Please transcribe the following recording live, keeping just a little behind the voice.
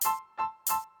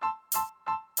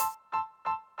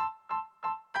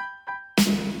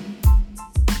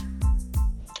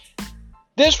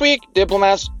This week,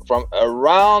 diplomats from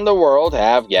around the world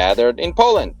have gathered in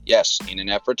Poland, yes, in an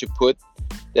effort to put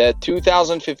the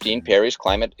 2015 Paris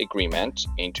Climate Agreement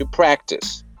into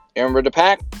practice. Remember the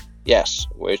pact? Yes,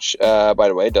 which, by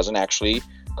the way, doesn't actually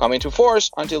come into force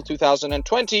until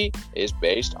 2020, is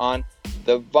based on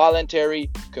the voluntary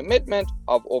commitment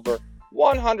of over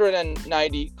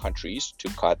 190 countries to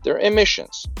cut their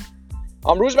emissions.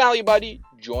 I'm Bruce Buddy.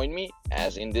 Join me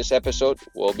as in this episode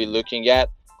we'll be looking at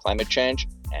climate change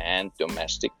and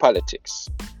domestic politics.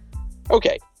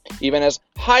 Okay, even as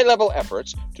high-level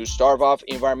efforts to starve off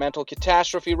environmental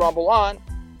catastrophe rumble on,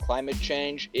 climate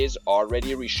change is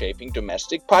already reshaping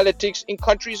domestic politics in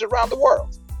countries around the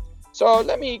world. So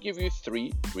let me give you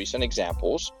 3 recent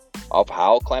examples of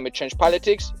how climate change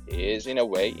politics is in a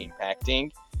way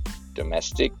impacting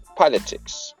domestic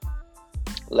politics.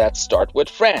 Let's start with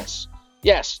France.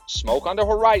 Yes, smoke on the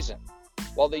horizon.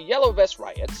 While the Yellow Vest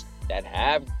riots that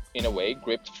have in a way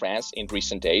gripped France in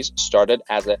recent days started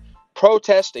as a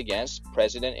protest against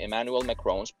President Emmanuel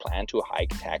Macron's plan to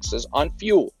hike taxes on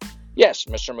fuel. Yes,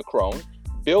 Mr. Macron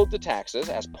built the taxes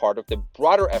as part of the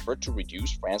broader effort to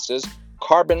reduce France's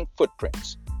carbon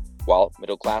footprint, while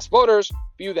middle-class voters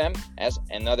view them as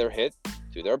another hit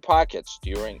to their pockets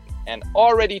during an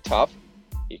already tough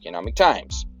economic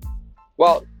times.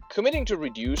 While committing to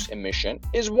reduce emission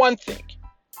is one thing,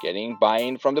 getting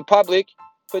buy-in from the public,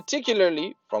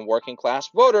 particularly from working-class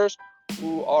voters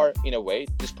who are in a way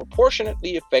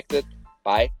disproportionately affected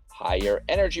by higher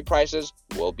energy prices,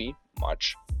 will be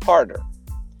much harder.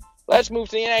 Let's move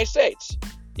to the United States.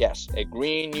 Yes, a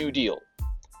Green New Deal.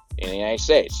 In the United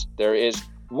States, there is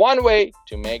one way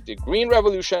to make the Green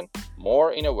Revolution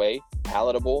more in a way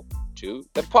palatable to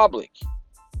the public.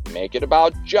 Make it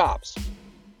about jobs.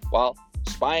 While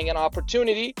spying an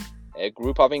opportunity, a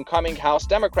group of incoming House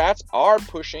Democrats are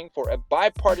pushing for a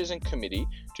bipartisan committee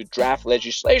to draft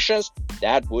legislations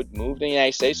that would move the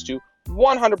United States to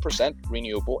 100%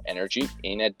 renewable energy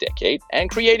in a decade and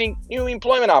creating new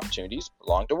employment opportunities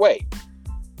along the way.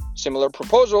 Similar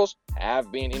proposals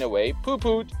have been in a way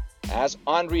poo-pooed as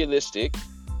unrealistic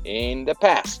in the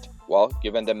past, well,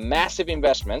 given the massive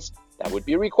investments that would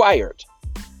be required.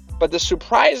 But the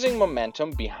surprising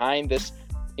momentum behind this,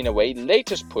 in a way,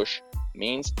 latest push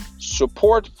means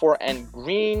support for a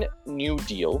Green New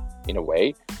Deal, in a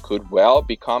way, could well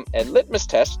become a litmus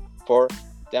test for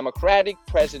Democratic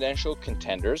presidential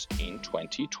contenders in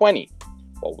 2020.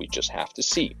 Well, we just have to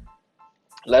see.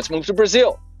 Let's move to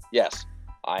Brazil. Yes,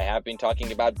 I have been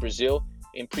talking about Brazil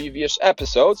in previous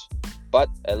episodes, but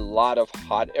a lot of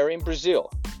hot air in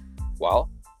Brazil. Well,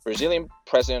 Brazilian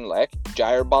President-elect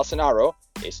Jair Bolsonaro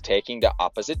is taking the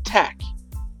opposite tack.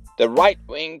 The right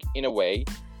wing, in a way,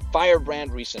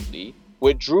 firebrand recently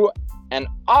withdrew an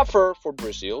offer for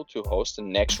Brazil to host the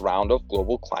next round of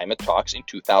global climate talks in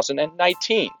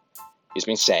 2019. He's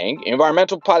been saying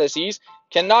environmental policies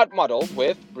cannot muddle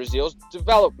with Brazil's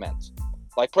development.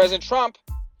 Like President Trump,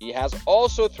 he has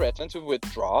also threatened to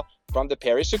withdraw from the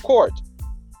Paris Accord.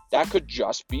 That could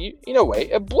just be, in a way,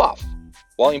 a bluff.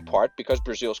 Well, in part because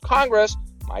Brazil's Congress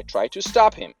might try to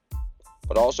stop him,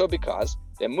 but also because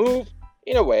the move,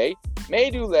 in a way, may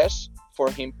do less for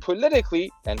him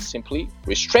politically than simply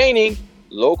restraining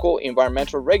local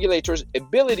environmental regulators'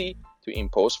 ability to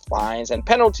impose fines and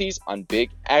penalties on big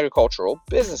agricultural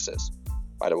businesses.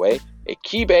 By the way, a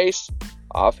key base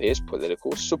of his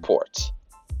political support.